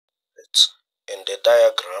the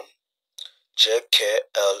diagram,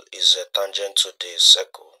 JKL is a tangent to the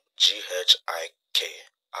circle GHIK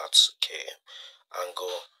at K.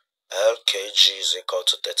 Angle LKG is equal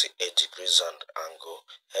to 38 degrees and angle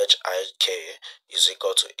HIK is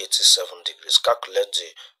equal to 87 degrees. Calculate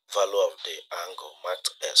the value of the angle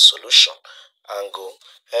marked as solution. Angle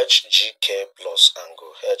HGK plus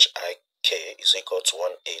angle HIK is equal to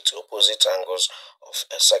 180. Opposite angles of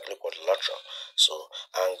a cyclic quadrilateral. So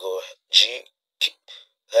angle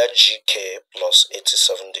HGK plus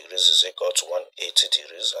 87 degrees is equal to 180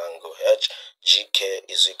 degrees. Angle HGK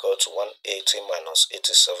is equal to 180 minus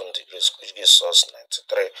 87 degrees, which gives us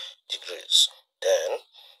 93 degrees. Then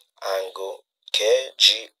angle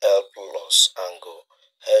KGL plus angle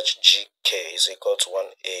HGK is equal to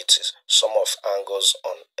 180. Sum of angles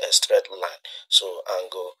on a straight line. So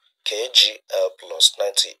angle KGL plus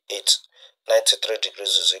 93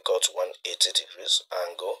 degrees is equal to 180 degrees.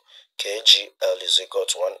 Angle KGL is equal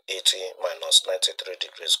to 180 minus 93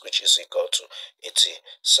 degrees, which is equal to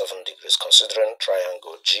 87 degrees. Considering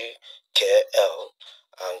triangle GKL,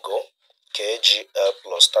 angle KGL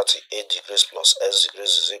plus 38 degrees plus S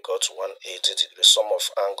degrees is equal to 180 degrees. Sum of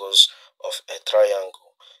angles of a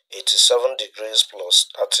triangle 87 degrees plus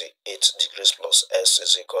 38 degrees plus S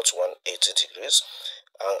is equal to 180 degrees.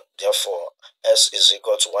 And therefore, S is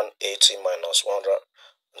equal to 180 minus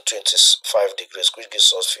 125 degrees, which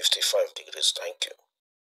gives us 55 degrees. Thank you.